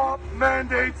 Stop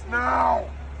mandates now.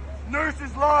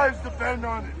 Nurses' lives depend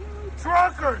on it.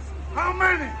 Truckers, how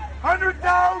many?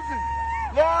 100,000.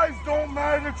 Lives don't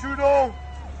matter, Trudeau.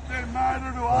 They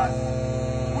matter to us.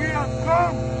 We have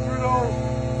come, Trudeau.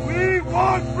 We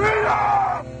want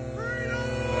freedom!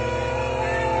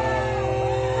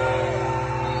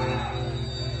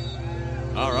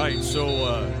 All right, so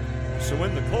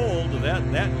in the cold, that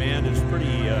man is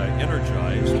pretty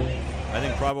energized. I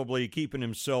think probably keeping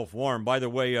himself warm. By the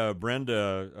way,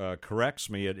 Brenda corrects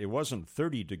me. It wasn't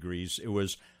 30 degrees. It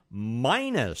was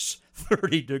minus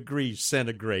 30 degrees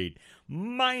centigrade.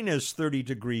 Minus 30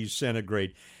 degrees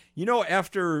centigrade. You know,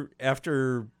 after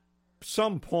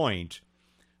some point,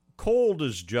 cold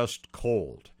is just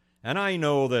cold. And I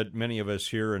know that many of us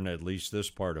here in at least this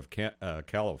part of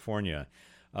California,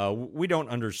 we don't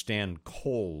understand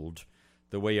cold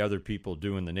the way other people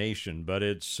do in the nation, but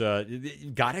it's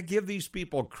got to give these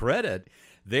people credit.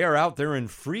 They are out there in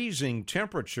freezing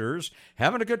temperatures,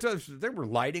 having a good time. They were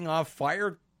lighting off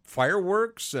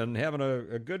fireworks and having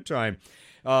a good time.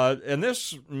 And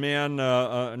this man,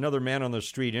 another man on the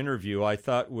street interview, I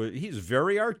thought he's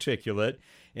very articulate,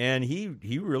 and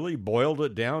he really boiled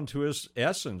it down to his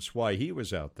essence why he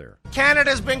was out there.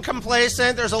 Canada's been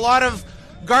complacent. There's a lot of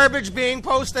garbage being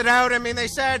posted out. I mean, they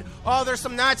said, oh, there's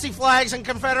some Nazi flags and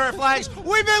Confederate flags.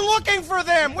 We've been looking for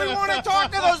them. We want to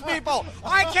talk to those people.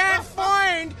 I can't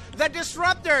find the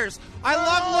disruptors. I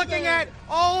love looking at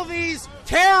all these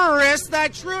terrorists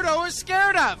that Trudeau is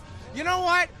scared of. You know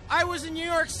what? I was in New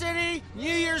York City,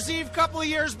 New Year's Eve a couple of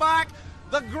years back.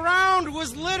 The ground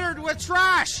was littered with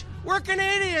trash. We're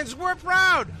Canadians. We're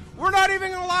proud. We're not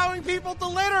even allowing people to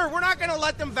litter. We're not going to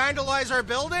let them vandalize our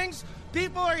buildings.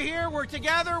 People are here. We're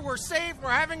together. We're safe.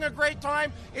 We're having a great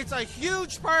time. It's a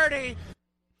huge party.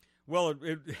 Well,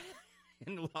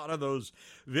 in a lot of those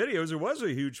videos, it was a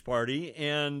huge party.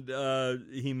 And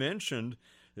he mentioned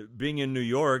being in New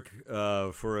York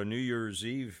for a New Year's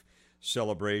Eve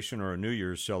celebration or a New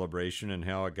Year's celebration and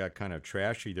how it got kind of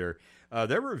trashy there.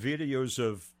 There were videos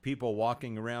of people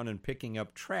walking around and picking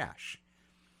up trash.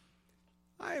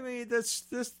 I mean, this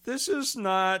is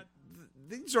not...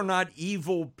 These are not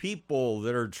evil people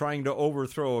that are trying to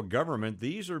overthrow a government.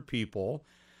 These are people,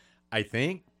 I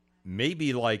think,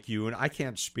 maybe like you, and I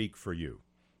can't speak for you.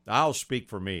 I'll speak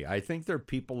for me. I think they're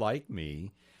people like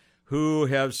me who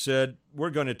have said, we're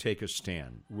going to take a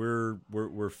stand. We're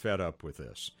fed up with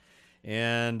this.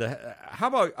 And how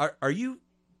about,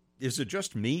 is it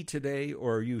just me today,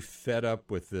 or are you fed up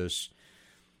with this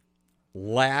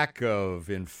lack of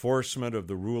enforcement of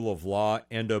the rule of law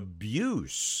and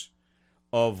abuse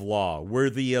of law, where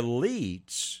the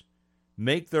elites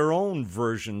make their own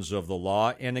versions of the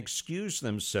law and excuse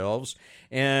themselves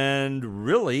and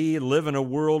really live in a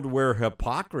world where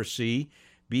hypocrisy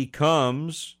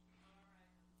becomes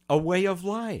a way of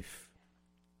life?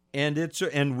 And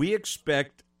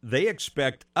they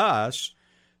expect us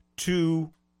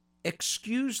to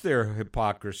excuse their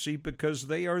hypocrisy because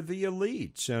they are the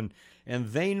elites and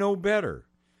they know better.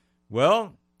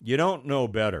 Well, you don't know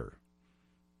better,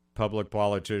 public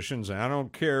politicians. I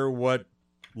don't care what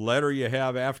letter you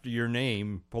have after your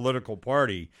name, political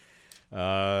party.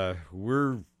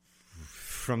 We're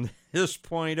from this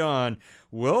point on,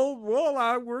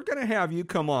 we're going to have you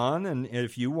come on, and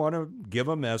if you want to give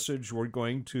a message, we're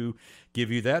going to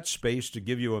give you that space to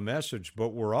give you a message, but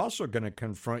we're also going to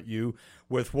confront you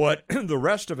with what the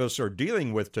rest of us are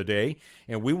dealing with today,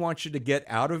 and we want you to get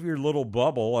out of your little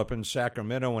bubble up in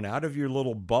Sacramento and out of your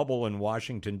little bubble in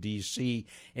Washington, D.C.,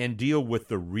 and deal with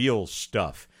the real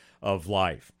stuff of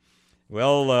life.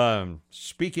 Well,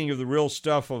 speaking of the real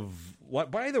stuff of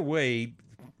what, by the way,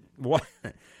 what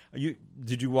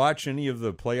did you watch any of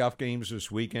the playoff games this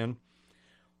weekend?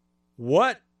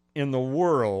 What in the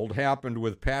world happened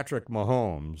with Patrick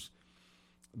Mahomes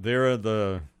there at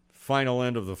the final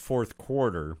end of the fourth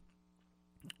quarter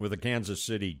with the Kansas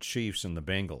City Chiefs and the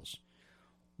Bengals?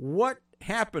 What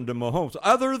happened to Mahomes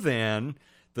other than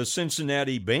the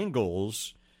Cincinnati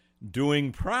Bengals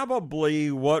doing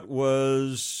probably what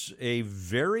was a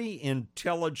very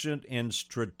intelligent and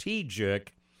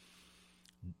strategic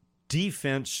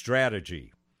defense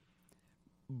strategy?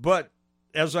 But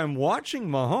as I'm watching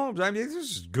Mahomes, I mean, this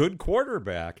is a good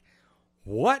quarterback.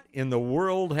 What in the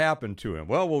world happened to him?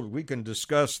 Well, we can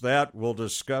discuss that. We'll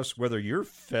discuss whether you're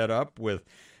fed up with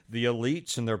the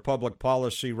elites and their public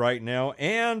policy right now.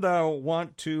 And I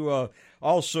want to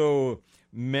also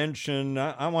mention,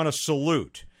 I want to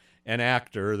salute an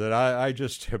actor that I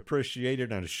just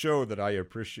appreciated and a show that I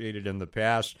appreciated in the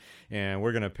past. And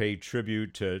we're going to pay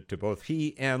tribute to both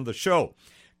he and the show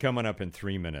coming up in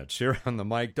 3 minutes here on the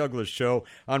Mike Douglas Show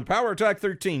on Power Talk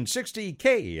 1360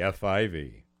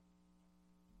 KFIV.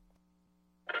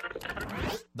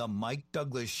 The Mike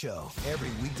Douglas Show, every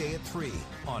weekday at 3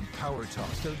 on Power Talk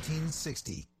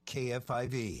 1360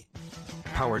 KFIV.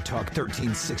 Power Talk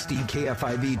 1360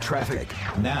 KFIV traffic.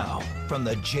 Now, from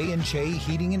the J&J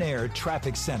Heating and Air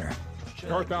Traffic Center.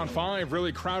 Northbound 5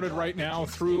 really crowded right now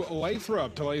through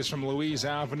Lathrop. Delays from Louise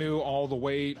Avenue all the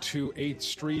way to 8th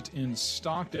Street in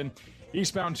Stockton.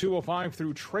 Eastbound 205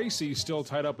 through Tracy still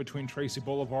tied up between Tracy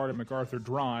Boulevard and MacArthur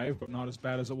Drive, but not as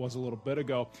bad as it was a little bit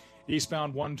ago.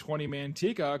 Eastbound 120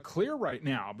 Manteca clear right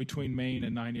now between Main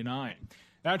and 99.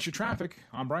 That's your traffic.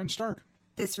 I'm Brian Stark.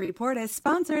 This report is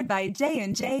sponsored by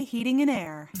J&J Heating and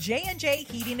Air. J&J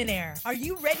Heating and Air. Are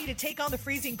you ready to take on the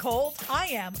freezing cold? I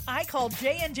am. I call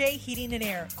J&J Heating and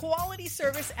Air. Quality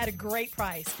service at a great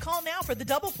price. Call now for the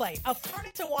double play, a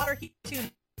furnace to water heat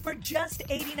tune for just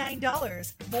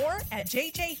 $89. More at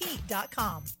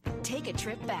jjheat.com. Take a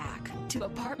trip back to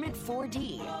Apartment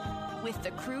 4D with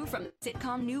the crew from the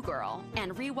sitcom New Girl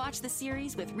and rewatch the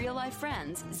series with real-life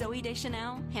friends Zooey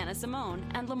Deschanel, Hannah Simone,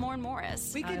 and Lamorne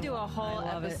Morris. We could do a whole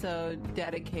episode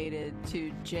dedicated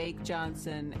to Jake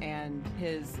Johnson and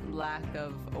his lack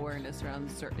of awareness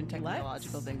around certain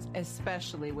technological things,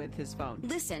 especially with his phone.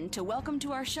 Listen to Welcome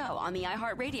to Our Show on the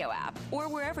iHeartRadio app or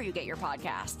wherever you get your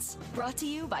podcasts. Brought to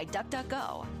you by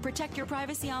DuckDuckGo. Protect your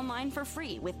privacy online for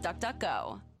free with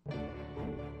DuckDuckGo.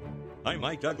 Hi,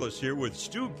 Mike Douglas here with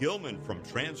Stu Gilman from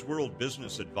Transworld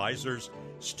Business Advisors.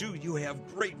 Stu, you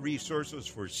have great resources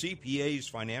for CPAs,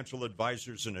 financial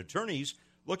advisors, and attorneys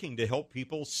looking to help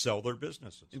people sell their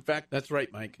businesses. In fact, that's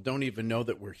right, Mike. Don't even know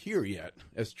that we're here yet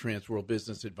as Transworld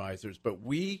Business Advisors, but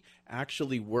we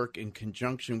actually work in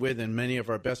conjunction with, and many of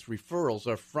our best referrals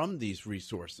are from these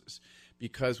resources,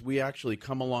 because we actually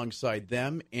come alongside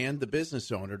them and the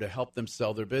business owner to help them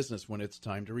sell their business when it's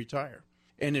time to retire.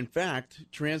 And in fact,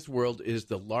 Transworld is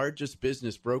the largest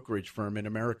business brokerage firm in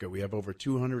America. We have over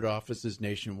 200 offices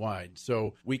nationwide,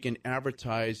 so we can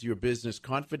advertise your business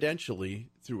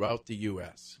confidentially throughout the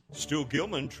U.S. Stu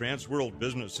Gilman, Transworld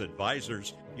Business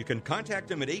Advisors. You can contact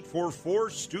him at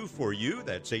 844-STU-4U.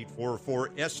 That's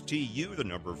 844-STU, the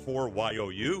number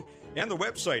 4YOU. And the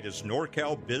website is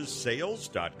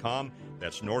NorCalBizSales.com.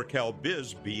 That's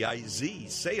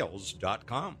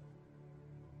NorCalBizSales.com.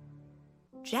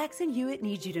 Jackson Hewitt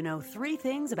needs you to know 3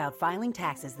 things about filing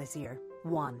taxes this year.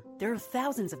 1, there are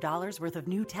thousands of dollars worth of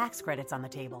new tax credits on the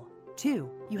table. 2,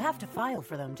 you have to file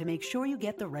for them to make sure you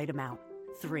get the right amount.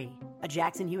 3, a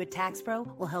Jackson Hewitt Tax Pro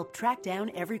will help track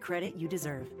down every credit you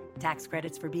deserve. Tax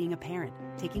credits for being a parent,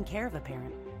 taking care of a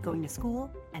parent, going to school,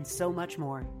 and so much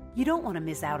more. You don't want to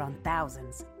miss out on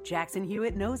thousands. Jackson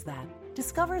Hewitt knows that.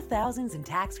 Discover thousands in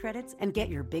tax credits and get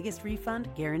your biggest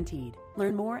refund guaranteed.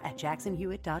 Learn more at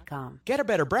jacksonhewitt.com. Get a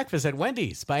better breakfast at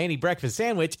Wendy's. Buy any breakfast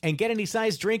sandwich and get any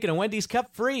size drink in a Wendy's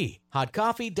cup free. Hot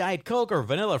coffee, Diet Coke, or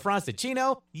vanilla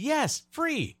frosted-chino? Yes,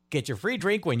 free. Get your free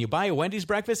drink when you buy a Wendy's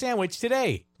breakfast sandwich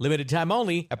today. Limited time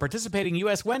only at participating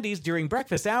U.S. Wendy's during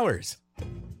breakfast hours.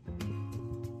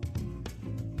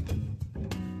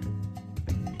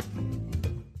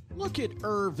 Look at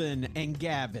Irvin and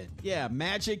Gavin. Yeah,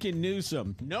 Magic and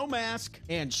Newsom. No mask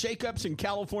and shakeups in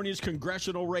California's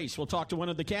congressional race. We'll talk to one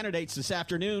of the candidates this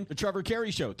afternoon. The Trevor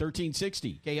Carey Show,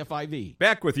 1360 KFIV.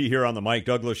 Back with you here on the Mike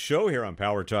Douglas Show here on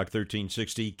Power Talk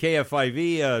 1360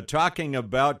 KFIV, talking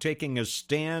about taking a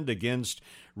stand against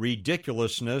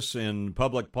ridiculousness in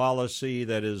public policy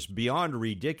that is beyond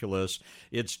ridiculous.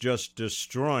 It's just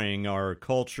destroying our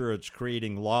culture. It's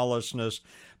creating lawlessness.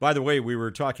 By the way, we were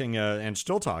talking and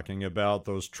still talking about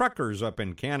those truckers up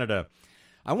in Canada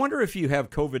I wonder if you have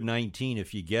COVID-19,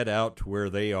 if you get out to where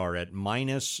they are at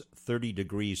minus 30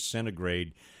 degrees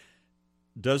centigrade,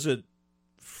 does it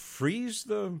freeze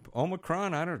the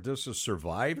Omicron? I don't know. Does it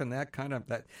survive in that kind of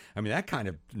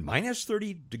minus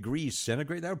 30 degrees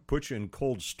centigrade? That would put you in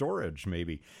cold storage,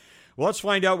 maybe. Well, let's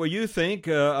find out what you think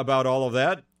about all of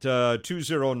that.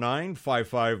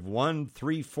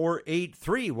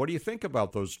 209-551-3483. What do you think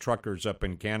about those truckers up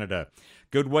in Canada?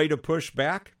 Good way to push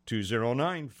back.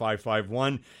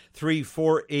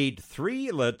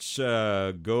 209-551-3483. Let's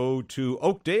go to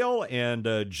Oakdale.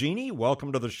 And Jeannie,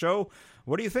 welcome to the show.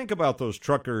 What do you think about those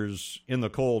truckers in the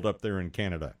cold up there in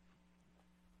Canada?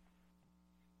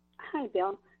 Hi,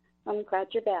 Bill. I'm glad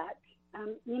you're back.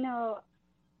 I'm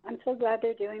so glad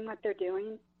they're doing what they're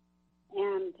doing.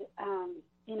 And,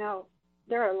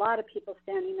 there are a lot of people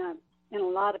standing up in a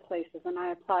lot of places, and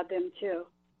I applaud them too.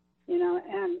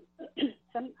 And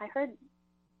I heard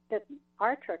that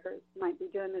our truckers might be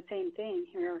doing the same thing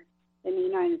here in the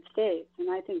United States,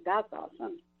 and I think that's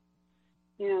awesome.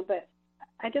 But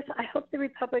I hope the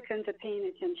Republicans are paying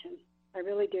attention. I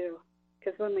really do.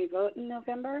 Because when we vote in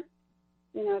November,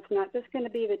 it's not just going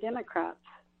to be the Democrats,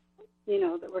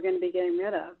 that we're going to be getting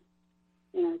rid of.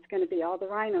 It's going to be all the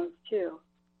rhinos, too.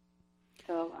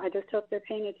 So I just hope they're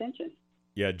paying attention.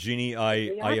 Yeah, Jeannie,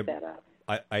 I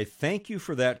thank you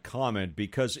for that comment,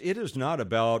 because it is not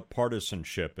about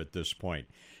partisanship at this point.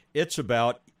 It's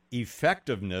about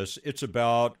effectiveness. It's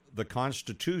about the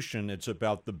Constitution. It's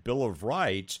about the Bill of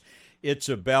Rights. It's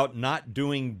about not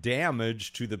doing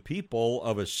damage to the people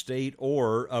of a state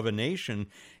or of a nation.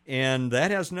 And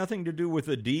that has nothing to do with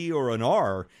a D or an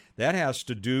R. That has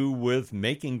to do with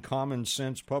making common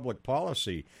sense public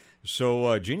policy.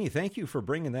 So, Jeannie, thank you for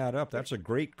bringing that up. That's a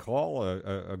great call,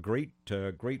 a great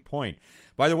point.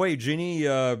 By the way, Jeannie,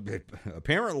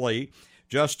 apparently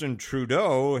Justin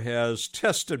Trudeau has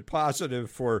tested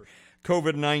positive for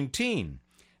COVID-19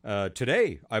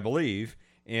 today, I believe.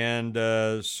 And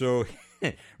so,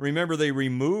 remember, they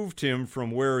removed him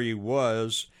from where he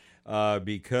was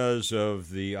because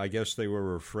of I guess they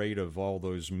were afraid of all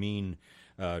those mean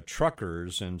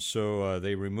truckers. And so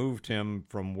they removed him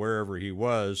from wherever he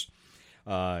was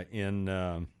in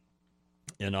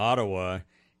Ottawa.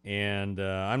 And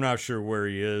I'm not sure where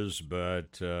he is,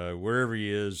 but wherever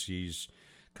he is,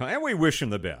 and we wish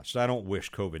him the best. I don't wish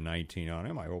COVID-19 on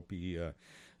him. I hope he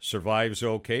survives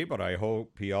okay, but I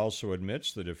hope he also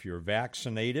admits that if you're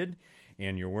vaccinated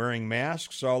and you're wearing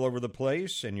masks all over the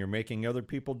place and you're making other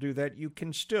people do that, you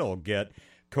can still get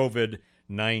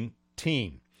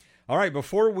COVID-19. All right, we're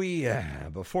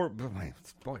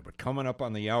coming up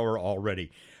on the hour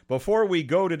already. Before we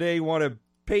go today, want to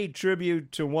pay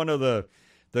tribute to one of the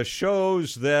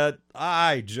shows that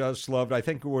I just loved. I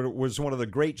think it was one of the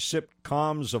great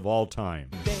sitcoms of all time.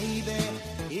 Baby,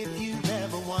 if you've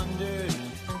ever wondered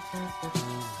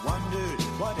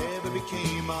whatever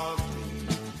became of me,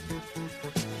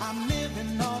 I'm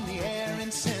living on the air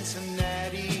in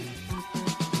Cincinnati,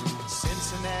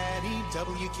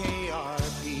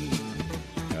 WKRP.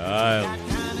 I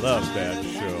love that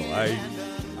show.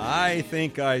 I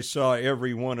think I saw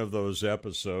every one of those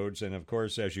episodes, and of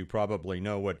course, as you probably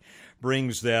know, what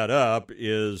brings that up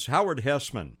is Howard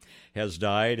Hesseman has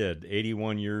died at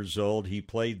 81 years old. He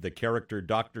played the character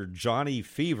Dr. Johnny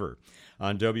Fever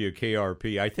on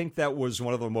WKRP. I think that was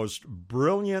one of the most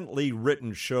brilliantly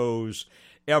written shows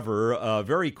ever.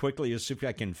 Very quickly, as if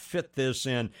I can fit this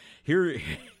in,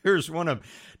 here's one of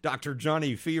Dr.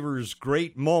 Johnny Fever's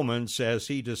great moments as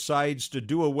he decides to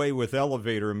do away with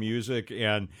elevator music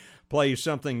and play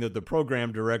something that the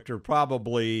program director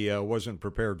probably wasn't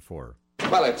prepared for.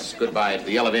 Well, it's goodbye to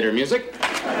the elevator music.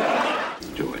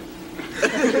 Do it.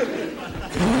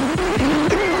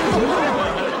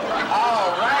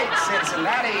 All right,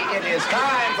 Cincinnati, it is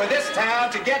time for this town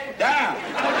to get down.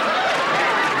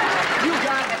 You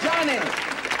got Johnny,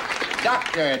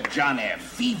 Dr. Johnny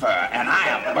Fever, and I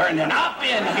am burning up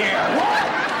in here.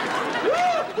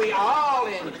 Woo! We are all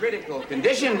in critical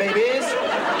condition, babies.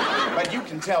 But you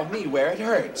can tell me where it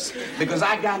hurts, because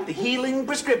I got the healing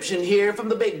prescription here from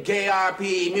the big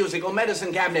KRP musical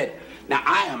medicine cabinet. Now,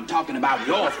 I am talking about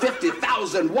your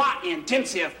 50,000-watt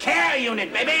intensive care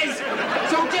unit, babies.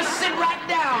 So just sit right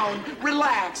down,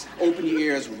 relax, open your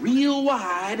ears real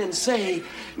wide, and say,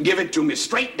 "Give it to me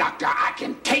straight, doctor. I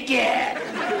can take it."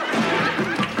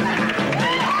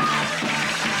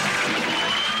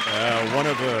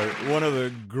 One of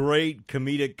the great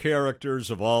comedic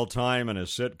characters of all time in a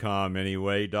sitcom,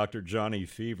 anyway, Dr. Johnny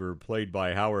Fever, played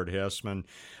by Howard Hesseman.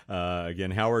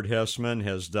 Again, Howard Hesseman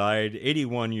has died,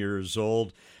 81 years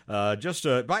old. By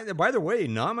the way,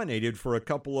 nominated for a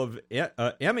couple of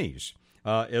Emmys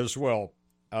as well.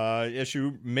 As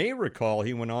you may recall,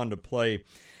 he went on to play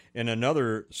in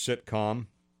another sitcom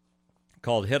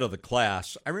called Head of the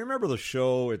Class. I remember the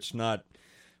show. It's not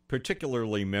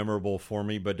particularly memorable for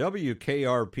me, but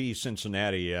WKRP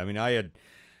Cincinnati. I mean, I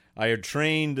had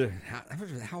trained.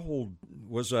 How old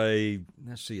was I?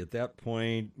 Let's see. At that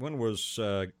point, when was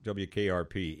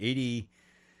WKRP?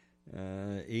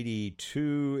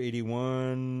 82,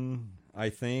 81, I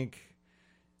think.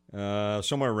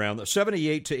 Somewhere around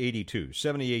 78 to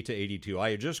 82. I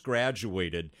had just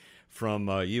graduated from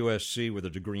USC with a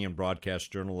degree in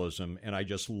broadcast journalism, and I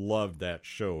just loved that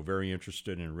show. Very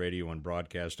interested in radio and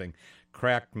broadcasting.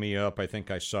 Cracked me up. I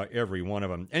think I saw every one of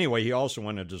them. Anyway, he also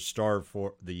wanted to star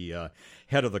for the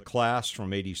Head of the Class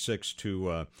from 86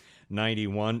 to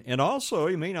 91. And also,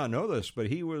 you may not know this, but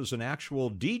he was an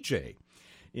actual DJ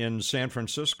in San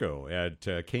Francisco at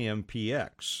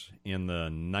KMPX in the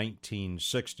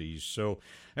 1960s. So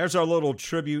there's our little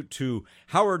tribute to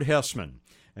Howard Hesseman.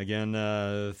 Again,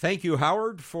 thank you,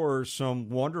 Howard, for some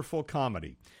wonderful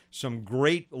comedy, some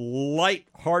great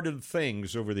light-hearted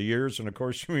things over the years. And, of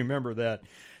course, you remember that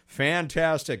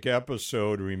fantastic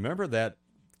episode. Remember that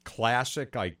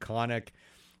classic, iconic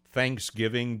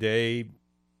Thanksgiving Day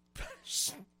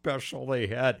special they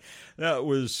had? That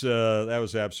was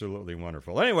absolutely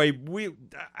wonderful. Anyway,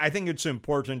 I think it's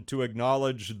important to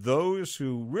acknowledge those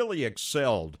who really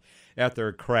excelled at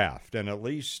their craft, and at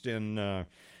least in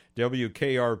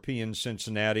WKRP in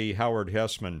Cincinnati, Howard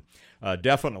Hesseman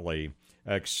definitely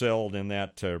excelled in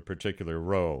that particular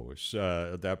role.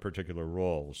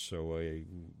 So I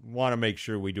want to make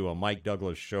sure we do a Mike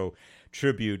Douglas Show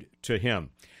tribute to him.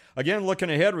 Again, looking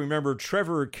ahead, remember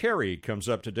Trevor Carey comes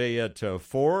up today at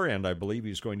 4, and I believe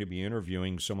he's going to be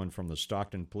interviewing someone from the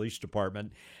Stockton Police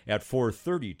Department at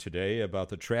 4:30 today about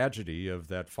the tragedy of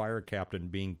that fire captain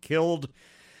being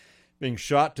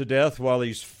shot to death while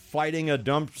he's fighting a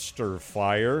dumpster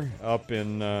fire up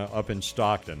in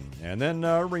Stockton. And then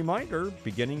a reminder,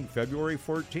 beginning February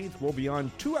 14th, we'll be on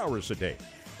 2 hours a day,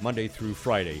 Monday through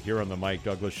Friday, here on the Mike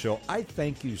Douglas Show. I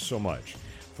thank you so much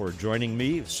for joining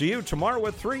me. See you tomorrow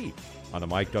at 3 on the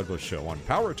Mike Douglas Show on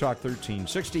Power Talk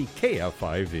 1360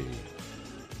 KFIV.